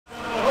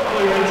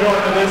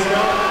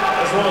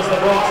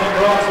boxing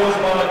boxers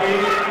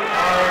marquee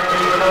and the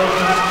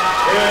promotions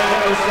in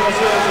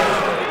association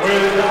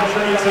with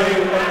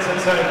Trinity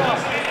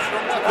Entertainment.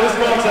 This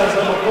contest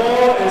number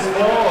 4 is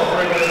for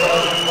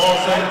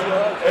boxing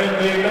in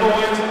the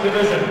middleweight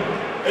division.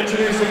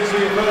 Introducing to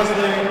you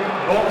firstly,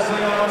 boxing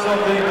out of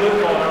the blue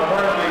corner,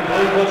 wearing the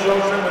blue blood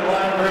junction with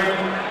lime green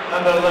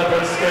and the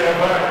leopard skin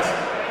effect.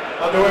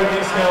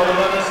 Underweight scale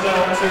 11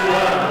 stone 2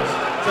 pounds.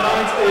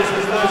 Tonight is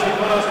his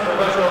 31st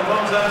professional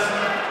contest,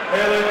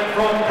 hailing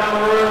from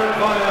Cameroon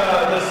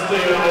via the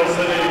steel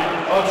city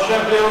of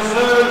Sheffield,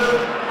 Serge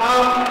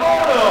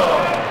Ambomo.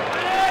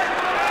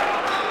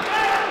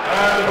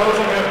 And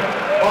opposing him,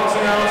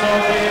 boxing out of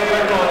the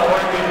red corner,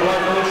 wearing the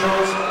black colored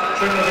shorts,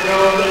 trimmed with the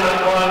gold and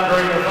lime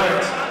green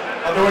effect.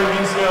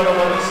 Underweight scale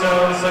 11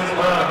 stone 6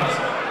 pounds.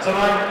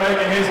 Tonight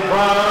making his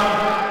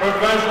proud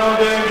professional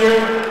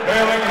debut,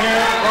 hailing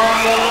here from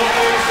the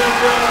lovely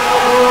Central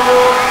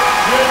Liverpool,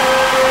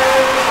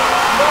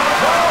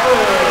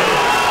 McCarthy.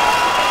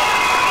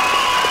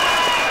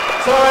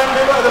 Time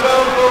to by the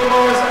bell for the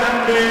Morris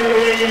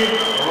MBE,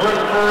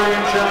 referee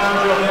in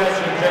charge of the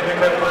action, taking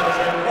the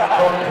action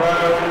from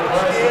Proud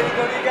Wrestling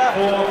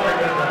for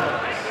Cricket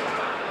Match.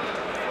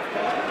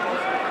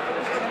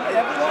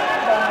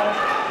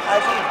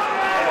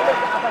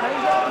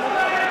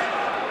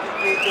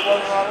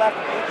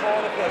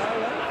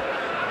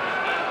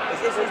 Is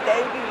this his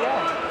debut? Yeah.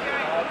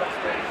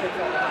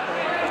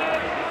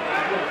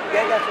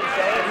 Yeah, that's what I'm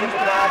saying. This is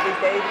McCarthy's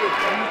debut.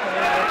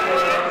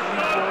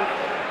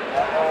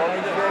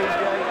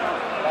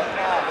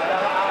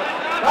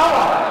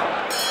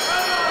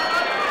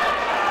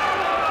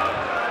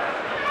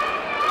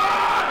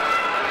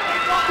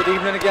 Good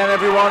evening again,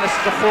 everyone. This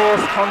is the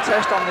 4th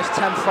contest on this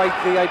 10-fight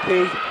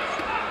VIP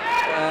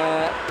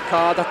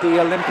card at the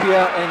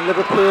Olympia in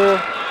Liverpool.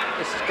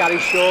 This is Gary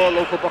Shaw,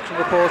 local boxing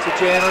reporter,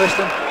 journalist,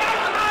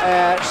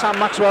 and Sam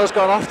Maxwell's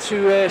gone off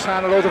to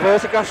sign a load of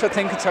autographs, I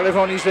think, and tell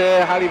everyone he's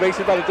highly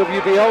rated by the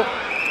WBO.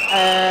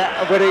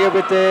 We're here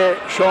with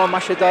Sean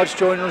Masher Dodge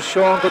joining us.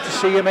 Sean, good to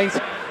see you, mate.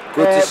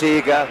 Good to see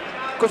you, Gav.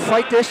 Good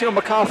fight this, you know,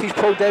 McCarthy's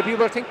pro debut,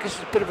 but I think this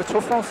is a bit of a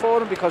tough one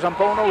for him because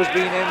Ambomo has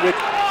been in with,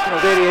 you know,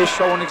 there he is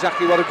showing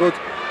exactly what a good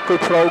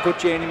pro, good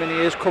journeyman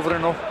he is,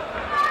 covering up.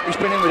 He's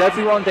been in with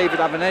everyone, David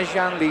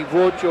Avanesian, Lee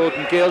Wood,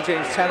 Jordan Gill,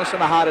 James Tennyson,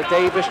 Ahara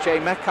Davis, Jay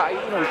McCarthy.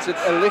 You know, it's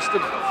a list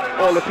of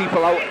all the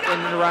people out in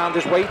and around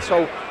his weight,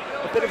 so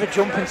a bit of a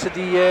jump into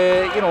the,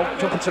 you know,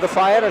 jump into the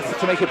fire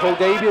to make a pro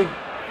debut.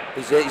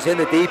 He's in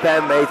the deep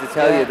end, mate, to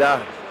tell you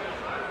that.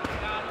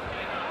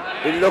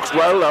 He looks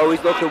well, though.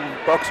 He's looking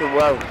boxing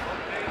well.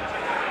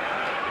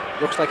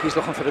 Looks like he's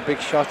looking for the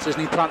big shots,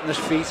 isn't he? Planting his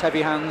feet,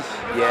 heavy hands.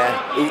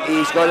 Yeah,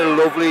 he's got a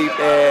lovely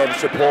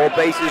support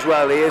base as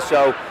well here,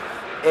 so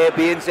it'll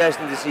be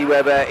interesting to see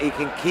whether he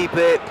can keep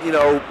it, you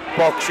know,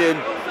 boxing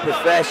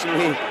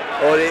professionally,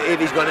 or if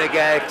he's going to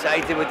get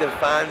excited with the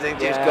fans and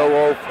just go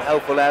all hell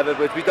for leather,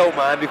 which we don't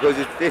mind because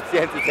it's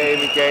the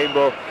entertainment game.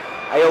 But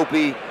I hope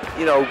he,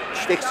 you know,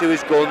 sticks to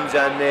his guns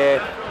and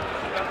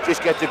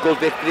just gets a good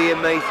victory in,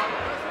 mate.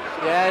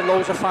 Yeah,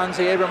 loads of fans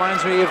here.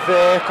 Reminds me of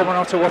coming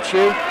out to watch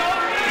you.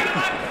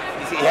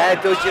 Yeah,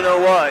 it does. You know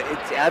what? I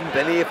haven't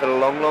been here for a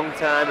long, long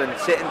time, and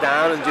sitting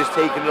down and just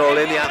taking it all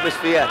in, the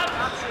atmosphere.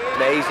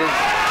 Amazing.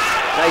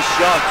 Nice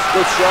shots,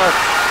 good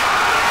shots.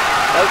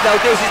 Now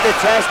this is the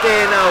test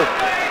here now.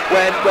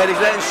 When he's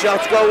letting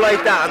shots go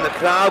like that and the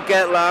crowd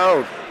get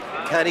loud,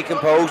 can he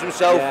compose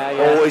himself,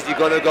 or is he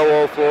going to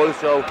go all for it?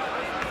 So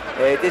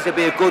this will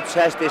be a good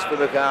test, this, for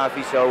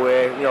McCarthy. So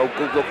you know,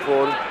 good luck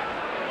for him.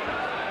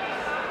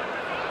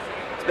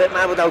 It's a bit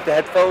mad without the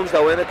headphones,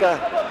 though, isn't it, Gav?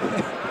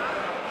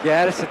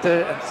 Yeah,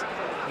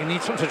 you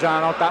need something to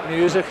drown out that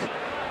music.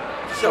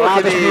 So the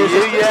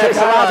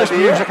loudest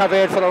music I've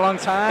heard for a long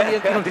time. You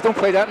know, they don't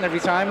play that in every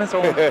time. And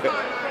so.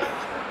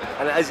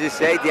 And as you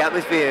say, the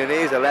atmosphere in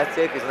here is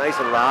electric. It's nice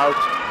and loud.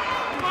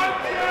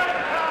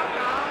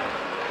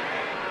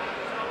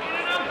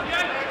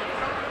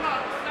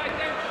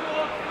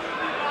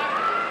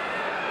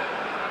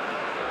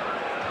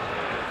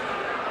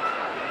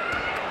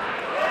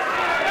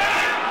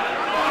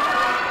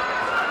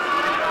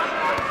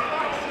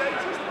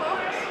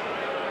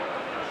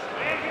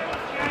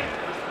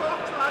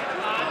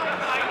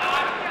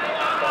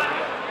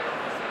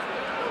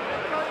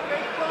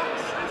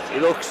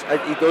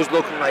 He does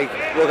look like,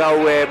 look how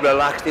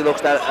relaxed he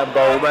looks at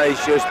Ambomo. He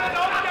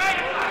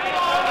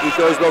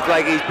does look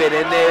like he's been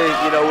in there,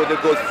 you know, with a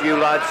good few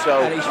lads.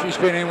 So and he's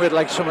been in with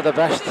like some of the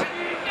best,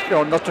 you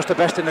know, not just the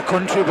best in the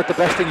country, but the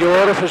best in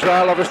Europe as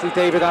well. Obviously,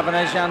 David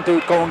Avanesian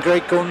going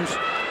great guns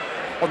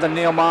under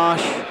Neil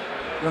Marsh,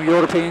 you know,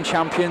 European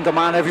champion, the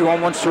man everyone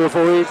wants to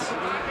avoid.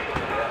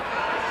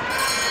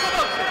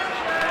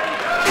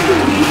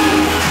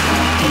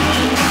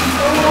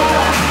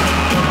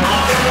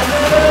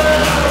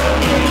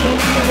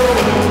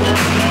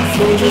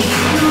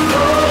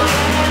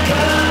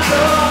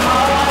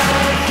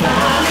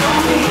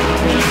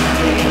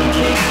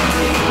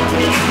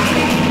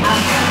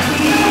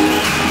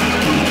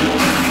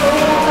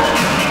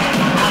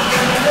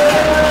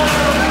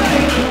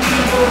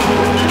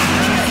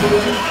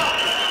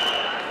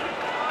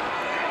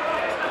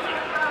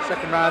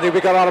 Randy,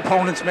 we got our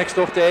opponents mixed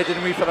up there,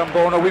 didn't we, for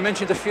Ambomo? We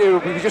mentioned a few,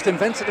 we just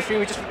invented a few,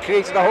 we just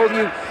created a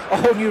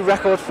whole new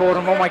record for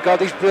him. Oh my God,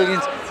 he's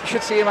brilliant. You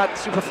should see him at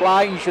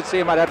Superfly, and you should see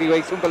him at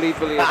heavyweight,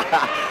 unbelievably.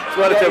 That's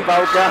what it's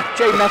about, that.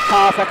 Jay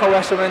Metcalf, Echo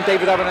Esserman,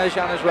 David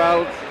Abanejan as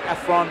well,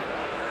 Efron,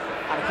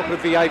 and a couple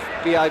of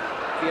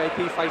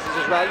VIP fighters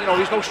as well. You know,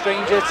 he's no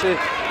stranger to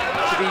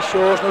these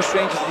shows, no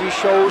stranger to these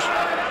shows.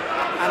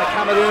 And a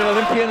Cameroon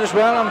Olympian as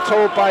well, I'm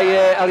told by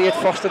Elliot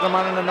Foster, the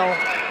man in the know.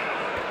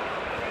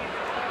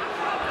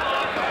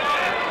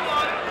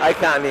 I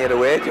can't hear a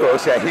word you're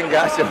saying,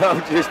 guys, so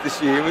I'm just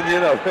assuming, you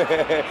know.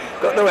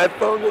 Got no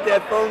headphones with the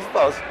headphones,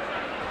 boss.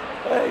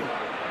 Hey.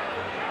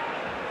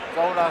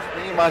 Don't ask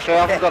me, Mash,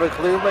 I haven't got a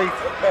clue, mate.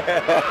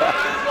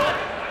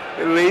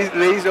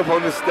 Lee's up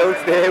on the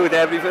stilts there with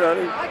everything on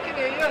him. I can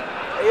hear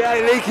you. Yeah,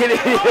 Lee can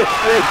hear us.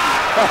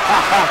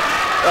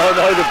 Oh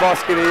no, the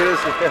boss can hear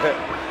us.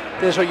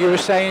 There's what you were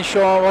saying,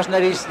 Sean, wasn't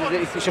it?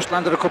 He's just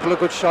landed a couple of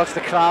good shots,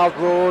 the crowd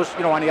roars,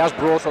 you know, and he has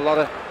brought a lot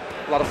of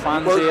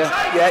fans here.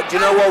 Yeah, do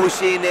you know what we're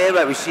seeing there?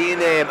 Right? We're seeing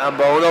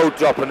Ambomo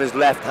dropping his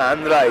left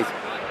hand, right?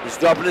 He's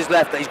dropping his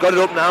left, he's got it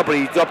up now, but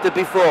he dropped it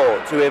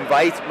before to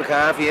invite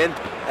McCarthy in.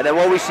 And then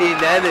what we're seeing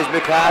then is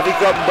McCarthy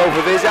dropping both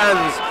of his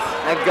hands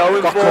and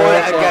going for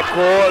it and get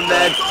caught, and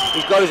then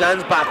he's got his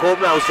hands back up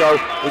now, so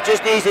he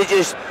just needs to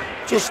just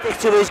stick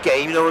to his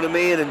game, you know what I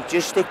mean, and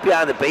just stick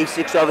behind the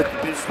basics of it,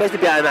 especially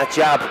behind that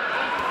jab.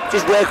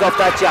 Just work off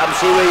that jab and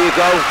see where you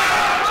go.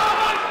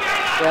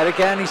 Yeah,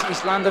 again,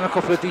 he's landing a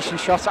couple of decent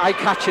shots,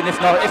 eye-catching, if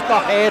not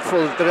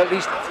hurtful, they're at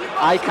least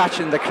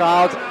eye-catching the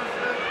crowd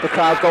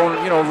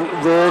going, you know,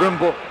 roaring,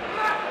 but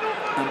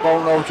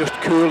Ambomo just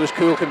cool as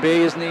cool can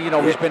be, isn't he? You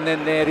know, he's been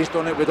in there, he's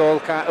done it with all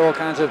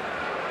kinds of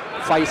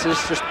fighters.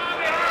 Just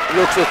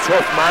looks a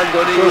tough man,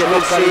 doesn't he?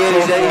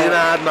 He's an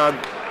hard man.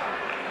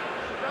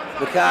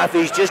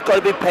 McCarthy's just got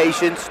to be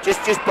patient,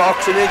 just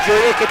boxing,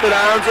 enjoy it, get the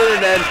rounds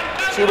in, and then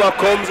see what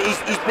comes.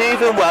 He's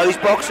moving well, he's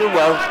boxing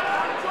well.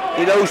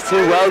 He knows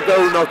too well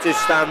though not to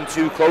stand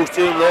too close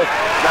to him. Look,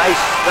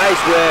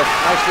 nice work.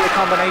 Nice little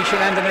combination,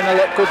 ending in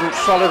a good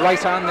solid right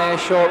hand there,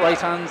 short right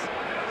hand.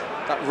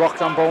 That rocked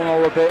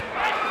Ambomo a bit.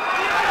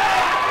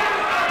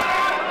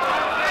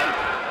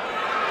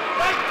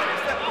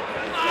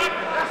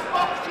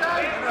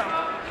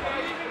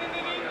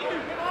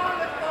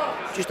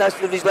 Just as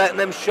if he's letting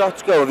them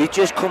shots go, if he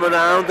just come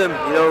around him,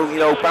 you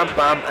know, bam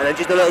bam, and then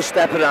just a little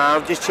step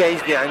around, just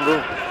change the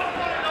angle.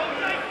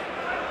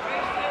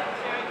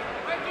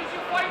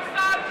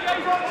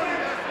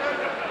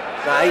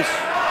 Nice,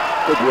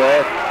 good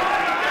work.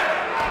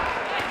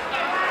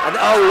 And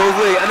oh,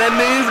 lovely, and then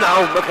move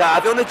now,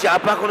 McCarthy on the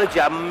jab, back on the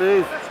jab and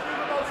move.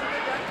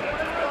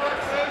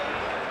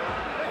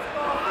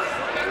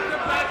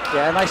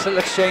 Yeah, nice little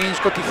exchange,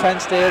 good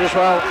defence there as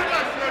well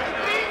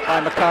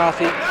by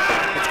McCarthy.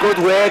 It's good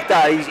work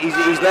that,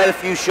 he's let a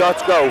few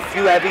shots go, a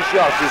few heavy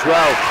shots as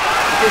well.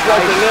 He just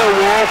like a little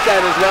walk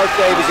then as well,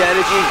 save his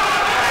energy.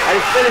 And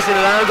he's finishing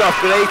the round off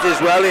great as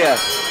well here.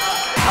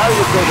 That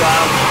was a good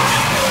round.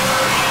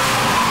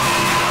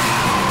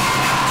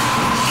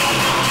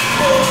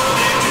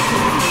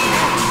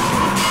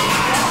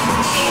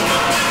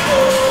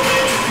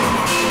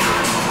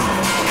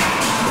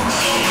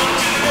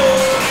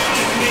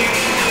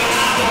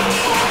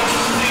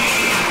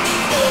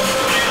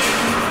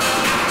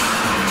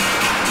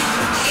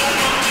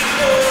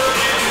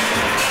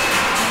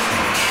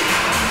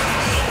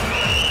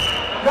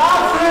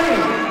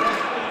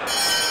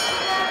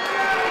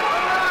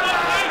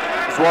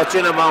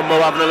 Watching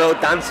Ambomo having a little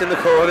dance in the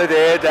corner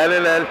there then,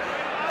 and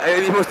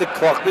then he must have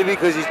clocked me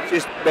because he's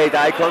just made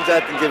eye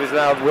contact and given us an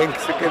old wink,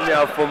 so give me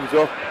a thumbs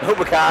up. I hope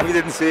McCarthy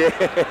didn't see it.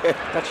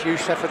 That's you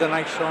set for the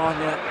night, Sean,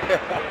 yeah.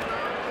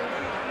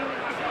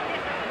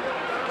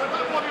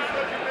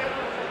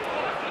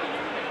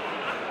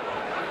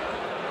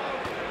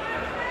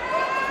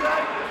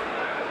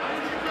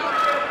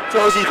 That's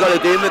all he's got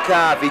to do,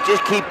 McCarthy,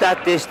 just keep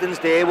that distance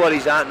there where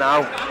he's at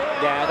now.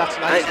 Yeah, that's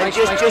nice. And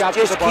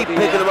just keep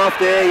picking him off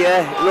there,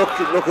 yeah.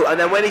 Look, and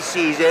then when he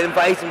sees it,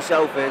 invite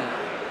himself in.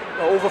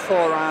 Over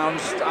 4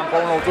 rounds,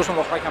 Ambomo doesn't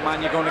look like a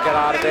man you're going to get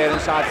out of there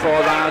inside 4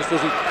 rounds,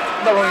 does he?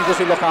 Not only does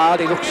he look hard,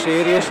 he looks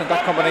serious, and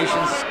that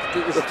combination's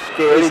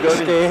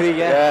scary,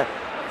 yeah.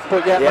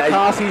 But yeah,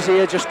 McCarthy's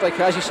here, just like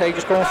as you say,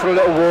 just going for a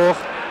little walk.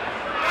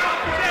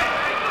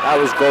 That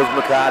was good,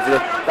 McCarthy.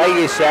 Like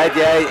you said,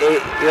 yeah,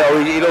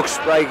 he looks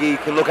like he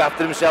can look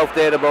after himself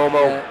there,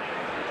 Ambomo. Yeah.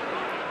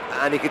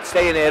 And he could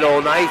stay in there all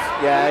night.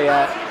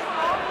 Yeah.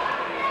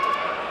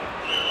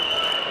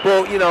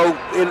 But, you know,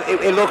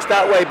 it looks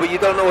that way, but you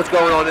don't know what's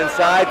going on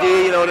inside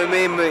here, you know what I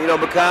mean? You know,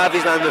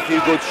 McCarthy's landing a few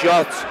good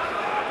shots.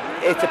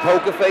 It's a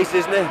poker face,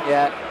 isn't it?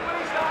 Yeah.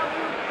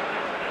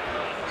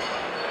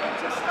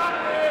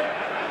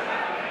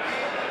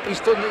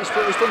 He's done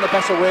the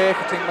better work,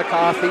 I think,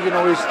 McCarthy, you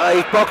know, he's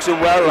boxing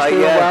well, he's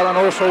doing well, and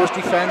also his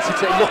defence,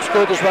 it looks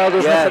good as well,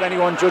 doesn't it, for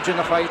anyone judging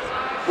the fight.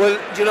 Well,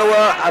 do you know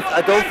what, I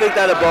don't think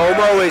that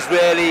Ambomo is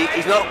really,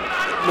 he's not,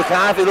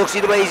 McCarthy, look,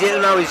 see the way he's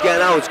hitting now, he's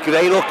getting out, it's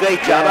great, look,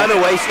 great jab, and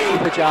away, see,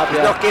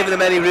 he's not giving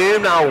him any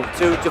room now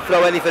to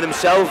throw anything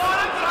himself.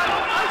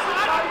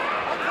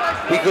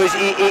 Because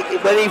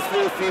when he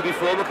flew through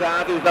before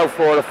McCarthy, it was about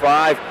 4 or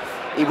 5.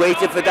 He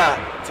waited for that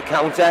to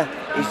counter.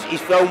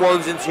 He's thrown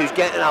 1s and 2s,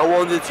 getting out,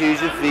 1s and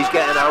 2s and 3s,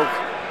 getting out.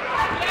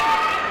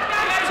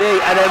 See,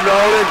 and then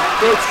rolling,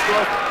 good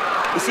stuff.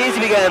 He seems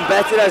to be getting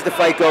better as the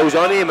fight goes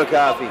on here,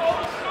 McCarthy.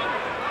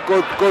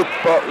 Good,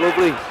 but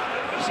lovely.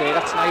 See,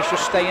 that's nice,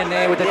 just staying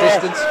there with the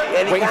distance,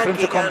 waiting for him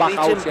to come back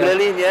out.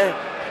 Brilliant, yeah.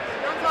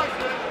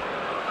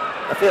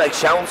 I feel like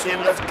shouting to him,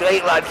 that's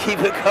great, lad, keep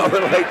it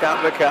going like that,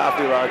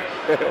 McCarthy, lad.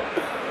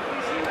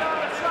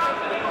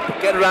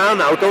 Get around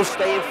now, don't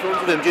stay in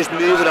front of him, just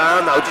move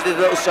around now, just a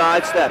little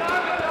side step.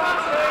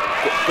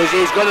 Because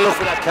he's got to look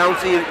for that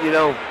counter, you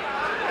know.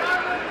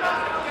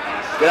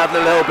 They're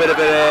having a little bit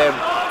of a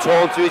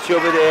taunt to each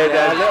other there.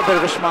 Yeah, then. A little bit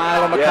of a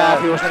smile on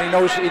McCarthy, wasn't it?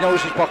 He knows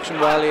he's boxing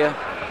well here.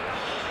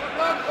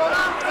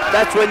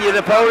 That's when your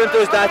opponent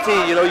does that to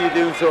you, you know you're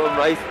doing something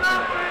right.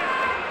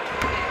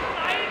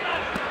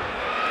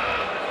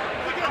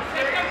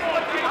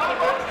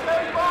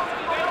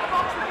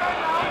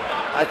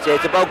 That's it,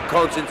 it's about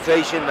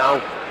concentration now.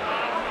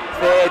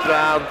 3rd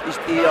round, he's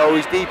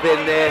deep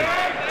in there.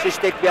 Just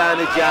stick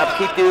behind the jab,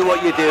 keep doing what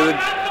you're doing.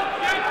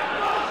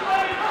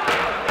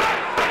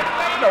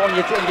 You know, on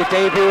your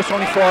debut, it's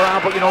only 4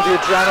 rounds, but you know, the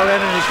adrenaline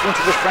and he's in front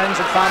of his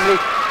friends and family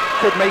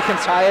could make him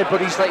tired,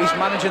 but he's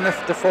managing the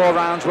 4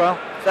 rounds well.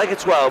 It's like a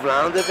 12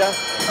 round of that.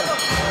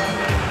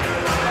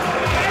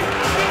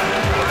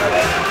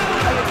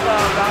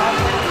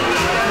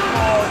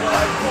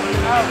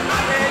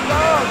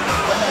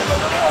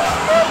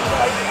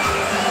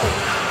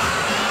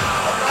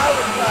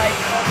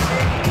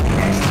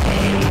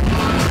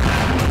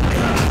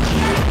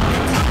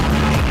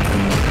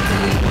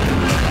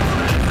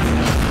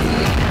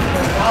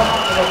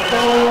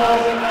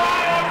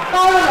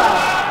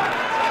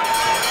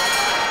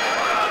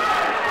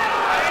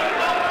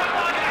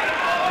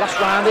 Last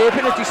round here,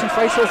 been a decent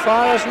fight so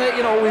far, hasn't it?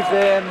 You know, we've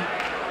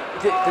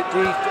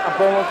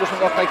Ambomo doesn't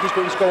look like he's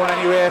going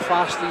anywhere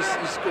fast.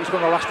 He's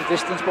going to last the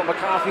distance, but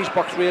McCarthy's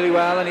boxed really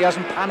well and he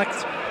hasn't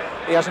panicked.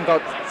 He hasn't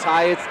got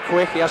tired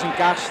quick. He hasn't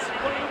gassed,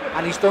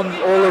 and he's done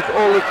all the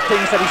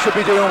things that he should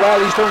be doing well.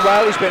 He's done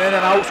well. He's been in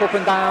and out, up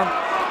and down.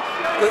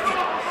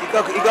 He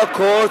got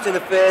caught in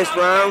the 1st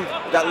round,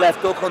 that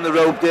left hook on the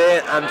rope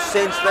there, and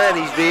since then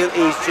he's really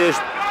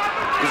switched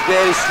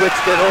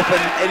it up,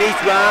 and in each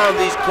round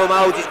he's come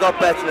out, he's got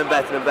better and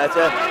better and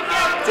better.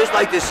 Just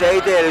like to say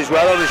there as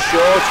well on his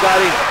shorts,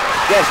 Gary,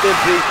 rest in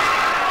peace.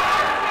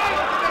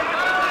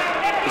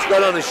 He's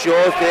got on his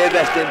shorts there,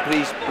 rest in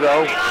peace,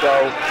 bro. So,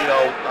 you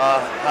know,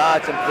 our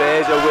hearts and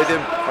prayers are with him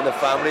and the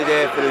family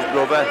there for his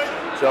brother.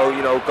 So,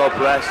 you know, God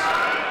bless.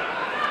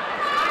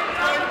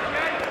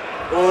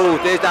 Oh,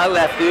 there's that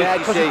left hook, yeah,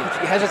 you see.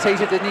 He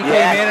hesitated, didn't he?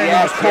 Came in and he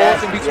was caught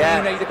in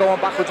between, either going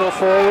backwards or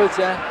forwards,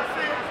 yeah.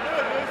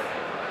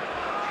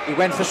 He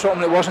went for something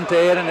that wasn't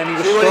there and then he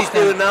was see stuck. What he's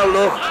doing now,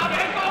 look.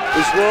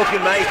 He's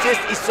walking right,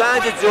 he's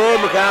trying to draw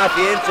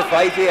McCarthy in to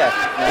fight here.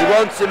 Yeah. He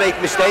wants to make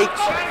mistakes.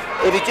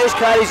 If he just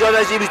carries on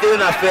as he was doing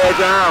that 3rd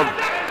round,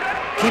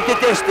 keep the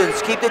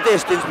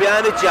distance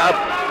behind the jab,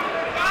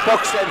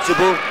 box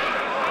sensible.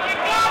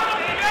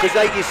 Because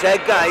like you said,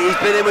 guy, he's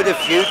been in with a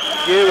few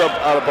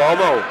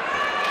Ambomo.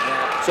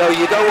 So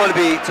you don't want to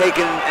be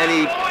taking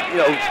any,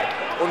 you know,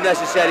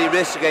 unnecessary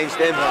risks against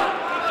him.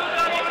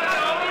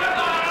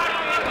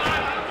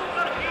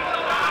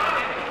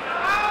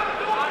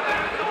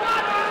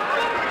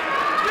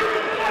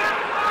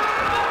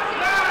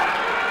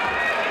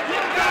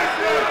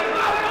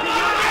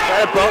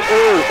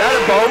 That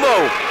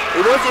Ambomo,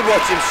 he wants to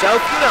watch himself,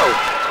 you know.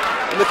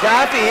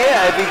 McCarthy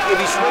here, if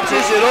he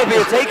switches it up,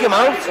 he'll take him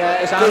out. Yeah,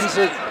 his hands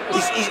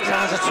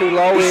are too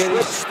low.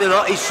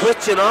 He's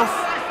switching off.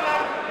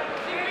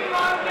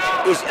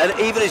 And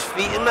even his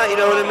feet and that, you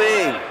know what I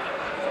mean?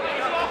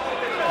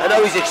 I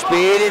know he's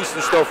experienced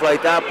and stuff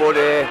like that, but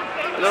it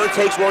only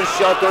takes one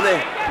shot, doesn't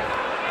it?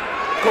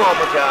 Come on,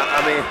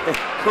 McCarthy.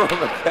 Come on,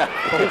 McCarthy.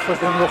 Both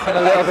of them looking a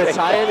little bit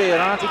tired here,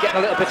 aren't they?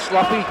 Getting a little bit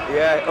sloppy.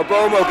 Yeah,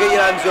 Ambomo, get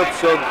your hands up,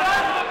 son.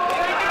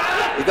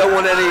 You don't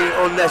want any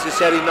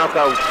unnecessary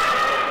knockouts.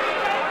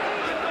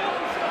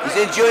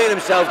 He's enjoying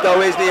himself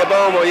though, isn't he,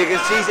 Ambomo? You can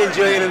see he's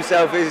enjoying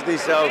himself, isn't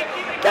he? So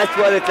that's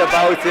what it's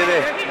about, isn't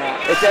it?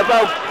 Yeah. It's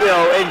about, you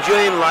know,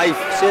 enjoying life,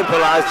 simple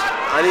as,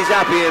 and he's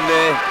happy in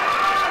there.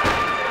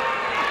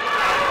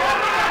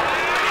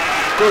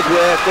 Good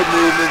work, good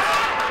movement.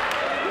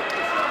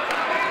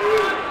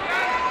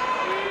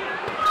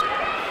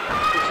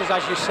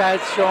 As you said,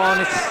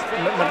 Sean, it's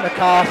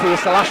McCarthy,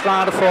 it's the last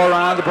round of 4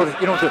 rounds, but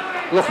you know,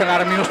 looking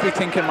at him, you must be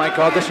thinking, my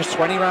God, this is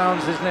 20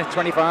 rounds, isn't it?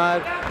 25?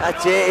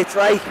 That's it, it's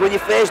like when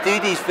you first do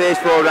these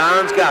first 4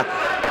 rounds,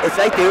 it's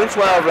like doing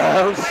 12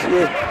 rounds.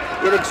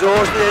 You're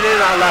exhausted in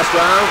that last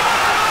round.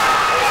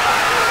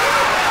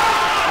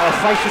 The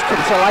fight just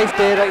comes to life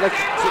there, like it's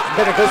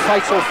been a good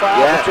fight so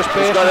far, yeah, but just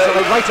based on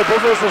like right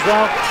above us as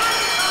well.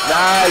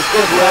 Nice,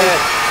 good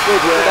work, good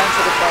work. Good end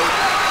to the fight.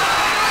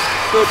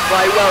 Good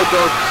fight, well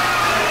done.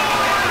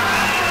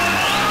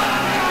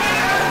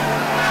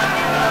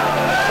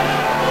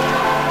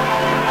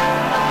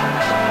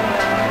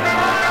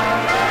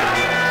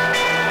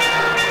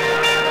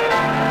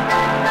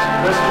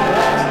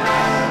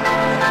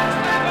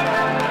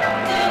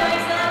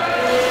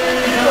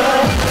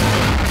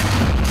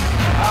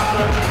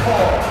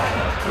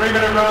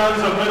 3-minute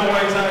rounds of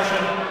middleweight action.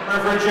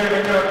 Referee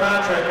Jamie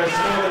Kirkpatrick has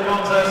scored the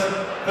contest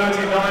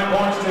 39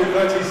 points to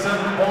 37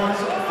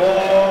 points for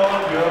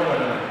your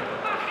winner.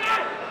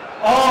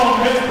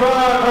 On his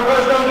prime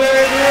professional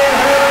debut,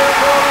 here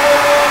from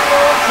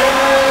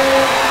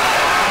Liverpool,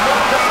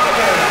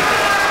 McCarthy.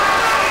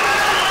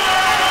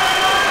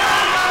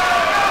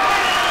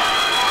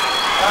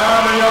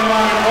 And the young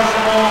man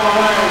pushing all the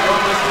way from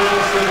the steel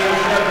city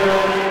of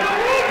Sheffield,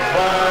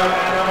 by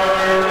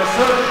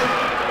Serge.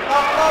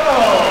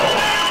 Ambomo.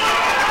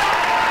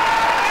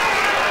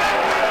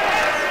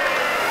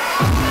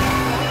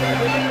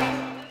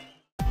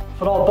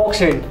 For all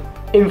boxing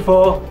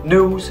info,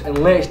 news and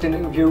latest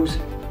interviews,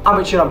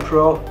 amateur and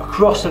pro,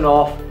 across the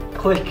north,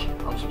 click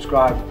and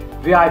subscribe.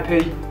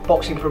 VIP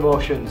Boxing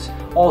Promotions.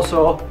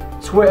 Also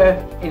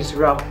Twitter,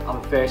 Instagram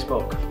and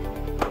Facebook.